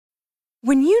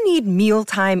When you need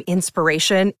mealtime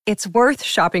inspiration, it's worth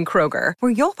shopping Kroger,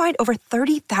 where you'll find over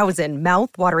 30,000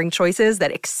 mouth-watering choices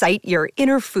that excite your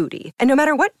inner foodie. And no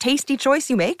matter what tasty choice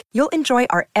you make, you'll enjoy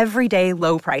our everyday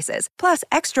low prices, plus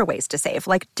extra ways to save,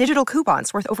 like digital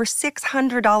coupons worth over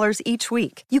 $600 each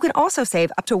week. You can also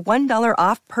save up to $1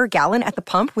 off per gallon at the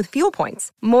pump with fuel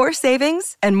points. More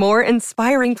savings and more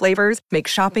inspiring flavors make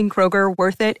shopping Kroger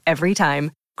worth it every time.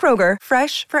 Kroger,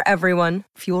 fresh for everyone.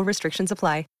 Fuel restrictions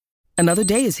apply. Another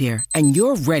day is here, and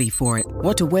you're ready for it.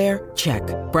 What to wear? Check.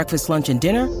 Breakfast, lunch, and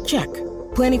dinner? Check.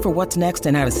 Planning for what's next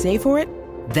and how to save for it?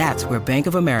 That's where Bank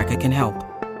of America can help.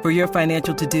 For your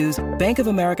financial to-dos, Bank of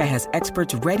America has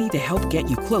experts ready to help get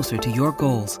you closer to your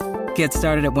goals. Get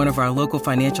started at one of our local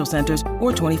financial centers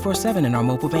or 24/7 in our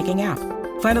mobile banking app.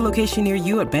 Find a location near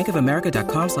you at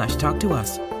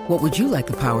bankofamerica.com/talktous. What would you like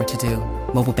the power to do?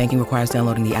 Mobile banking requires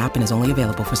downloading the app and is only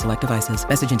available for select devices.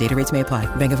 Message and data rates may apply.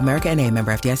 Bank of America N.A.,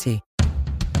 member FDIC.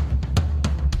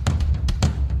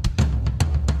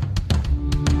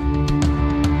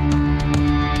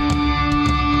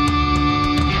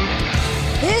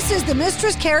 This is the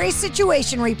Mistress Carrie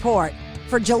Situation Report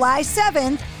for July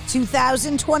 7th,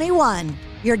 2021.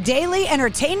 Your daily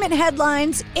entertainment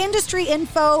headlines, industry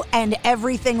info, and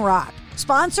everything rock.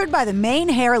 Sponsored by the Maine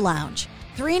Hair Lounge,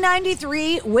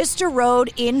 393 Worcester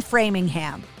Road in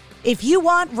Framingham. If you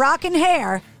want rockin'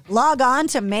 hair, log on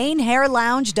to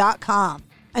mainhairlounge.com.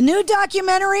 A new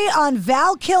documentary on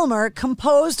Val Kilmer,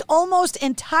 composed almost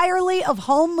entirely of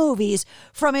home movies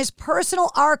from his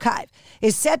personal archive,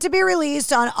 is set to be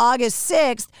released on August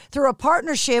 6th through a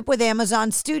partnership with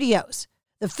Amazon Studios.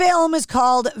 The film is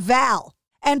called Val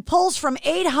and pulls from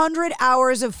 800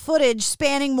 hours of footage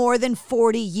spanning more than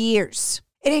 40 years.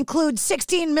 It includes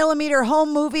 16mm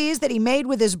home movies that he made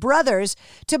with his brothers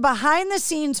to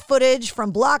behind-the-scenes footage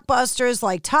from blockbusters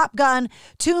like Top Gun,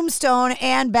 Tombstone,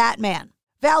 and Batman.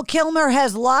 Val Kilmer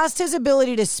has lost his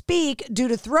ability to speak due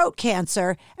to throat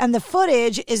cancer, and the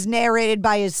footage is narrated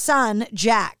by his son,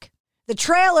 Jack. The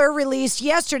trailer released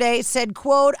yesterday said,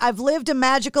 quote, "I've lived a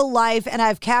magical life and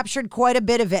I've captured quite a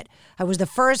bit of it. I was the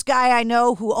first guy I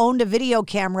know who owned a video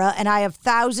camera, and I have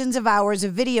thousands of hours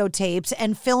of videotapes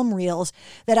and film reels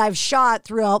that I've shot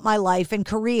throughout my life and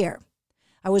career.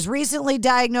 I was recently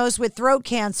diagnosed with throat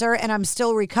cancer and I'm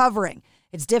still recovering.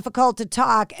 It's difficult to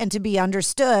talk and to be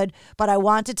understood, but I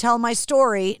want to tell my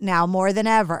story now more than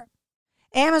ever."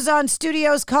 Amazon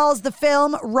Studios calls the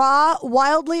film raw,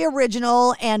 wildly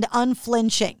original, and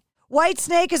unflinching.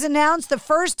 Whitesnake has announced the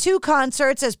first 2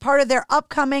 concerts as part of their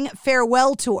upcoming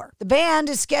farewell tour. The band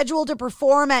is scheduled to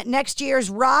perform at next year's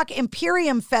Rock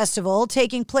Imperium Festival,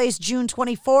 taking place June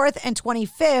 24th and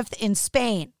 25th in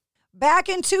Spain. Back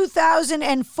in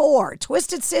 2004,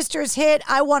 Twisted Sister's hit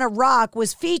I Wanna Rock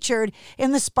was featured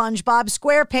in the SpongeBob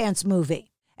SquarePants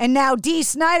movie. And now Dee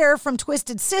Snider from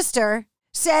Twisted Sister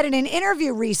said in an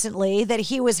interview recently that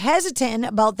he was hesitant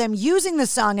about them using the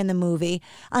song in the movie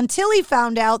until he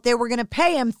found out they were going to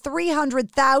pay him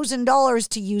 $300,000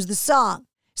 to use the song,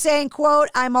 saying, quote,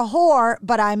 "I'm a whore,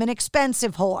 but I'm an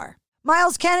expensive whore."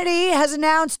 Miles Kennedy has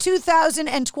announced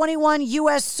 2021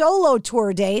 U.S. solo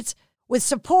tour dates with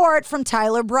support from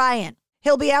Tyler Bryant.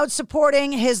 He'll be out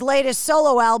supporting his latest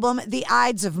solo album, The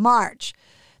Ides of March.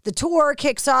 The tour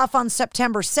kicks off on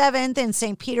September 7th in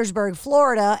St. Petersburg,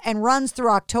 Florida, and runs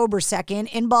through October 2nd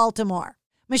in Baltimore.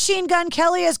 Machine Gun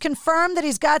Kelly has confirmed that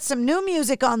he's got some new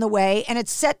music on the way, and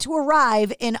it's set to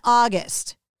arrive in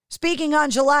August. Speaking on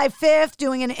July 5th,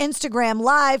 doing an Instagram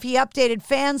Live, he updated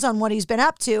fans on what he's been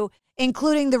up to,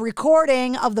 including the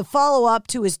recording of the follow-up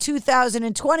to his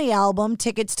 2020 album,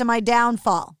 Tickets to My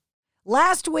Downfall.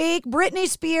 Last week, Britney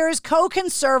Spears'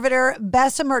 co-conservator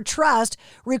Bessemer Trust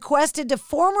requested to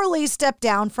formally step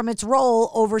down from its role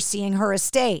overseeing her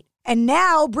estate. And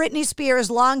now, Britney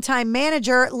Spears' longtime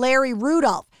manager, Larry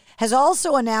Rudolph, has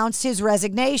also announced his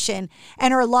resignation,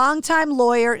 and her longtime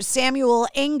lawyer, Samuel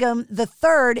Ingham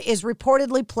III, is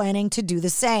reportedly planning to do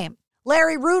the same.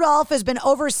 Larry Rudolph has been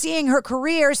overseeing her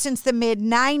career since the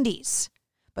mid-90s.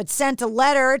 But sent a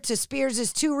letter to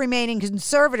Spears' 2 remaining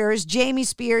conservators, Jamie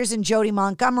Spears and Jody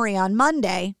Montgomery, on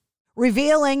Monday,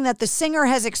 revealing that the singer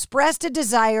has expressed a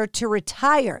desire to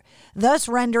retire, thus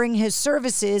rendering his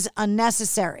services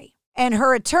unnecessary. And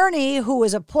her attorney, who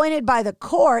was appointed by the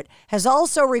court, has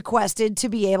also requested to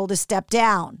be able to step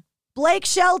down. Blake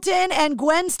Shelton and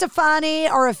Gwen Stefani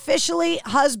are officially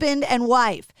husband and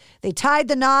wife. They tied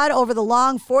the knot over the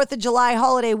long 4th of July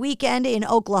holiday weekend in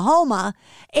Oklahoma,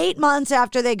 8 months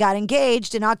after they got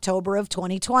engaged in October of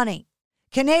 2020.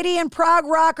 Canadian prog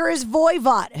rockers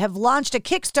Voivod have launched a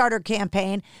Kickstarter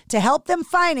campaign to help them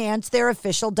finance their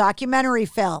official documentary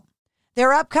film.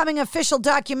 Their upcoming official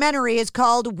documentary is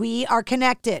called We Are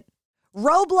Connected.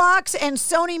 Roblox and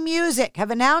Sony Music have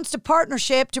announced a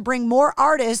partnership to bring more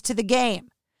artists to the game.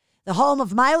 The home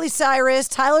of Miley Cyrus,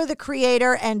 Tyler the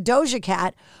Creator, and Doja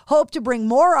Cat hope to bring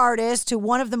more artists to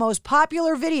one of the most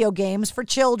popular video games for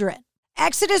children.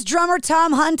 Exodus drummer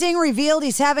Tom Hunting revealed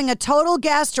he's having a total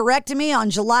gastrectomy on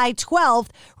July 12th,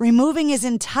 removing his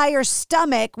entire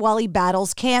stomach while he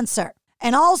battles cancer.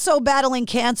 And also battling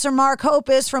cancer, Mark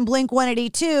Hoppus from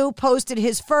Blink-182 posted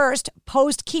his first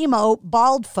post-chemo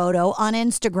bald photo on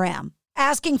Instagram,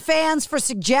 asking fans for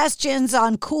suggestions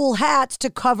on cool hats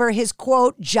to cover his,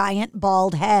 quote, giant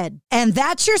bald head. And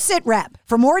that's your Sit Rep.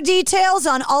 For more details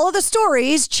on all of the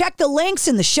stories, check the links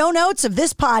in the show notes of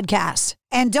this podcast.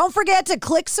 And don't forget to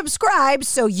click subscribe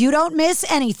so you don't miss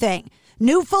anything.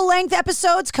 New full-length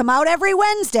episodes come out every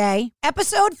Wednesday.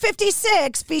 Episode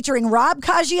 56, featuring Rob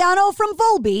Caggiano from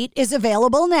Volbeat, is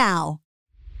available now.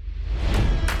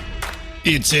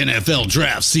 It's NFL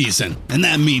draft season, and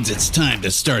that means it's time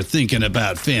to start thinking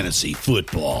about fantasy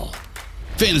football.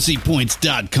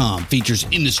 FantasyPoints.com features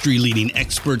industry-leading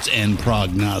experts and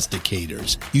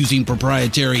prognosticators using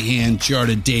proprietary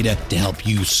hand-charted data to help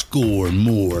you score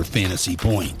more fantasy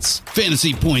points.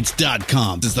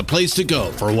 FantasyPoints.com is the place to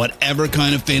go for whatever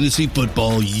kind of fantasy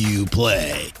football you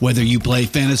play. Whether you play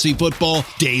fantasy football,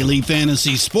 daily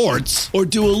fantasy sports, or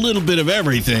do a little bit of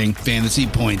everything, Fantasy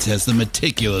Points has the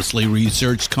meticulously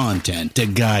researched content to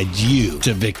guide you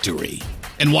to victory.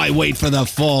 And why wait for the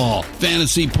fall?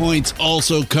 Fantasy Points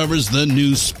also covers the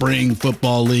new spring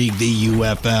football league, the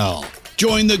UFL.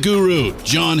 Join the guru,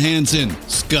 John Hansen,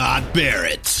 Scott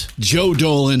Barrett, Joe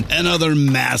Dolan, and other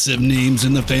massive names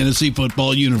in the fantasy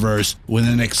football universe with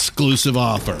an exclusive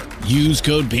offer. Use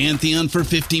code Pantheon for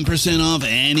 15% off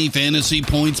any Fantasy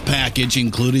Points package,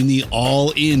 including the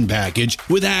all-in package,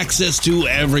 with access to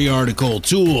every article,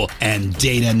 tool, and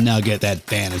data nugget that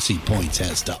Fantasy Points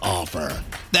has to offer.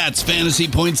 That's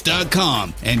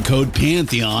FantasyPoints.com and code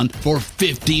Pantheon for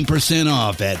 15%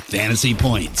 off at Fantasy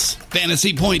Points.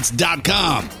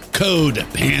 FantasyPoints.com, code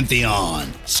Pantheon.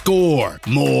 Score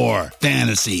more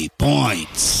fantasy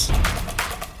points.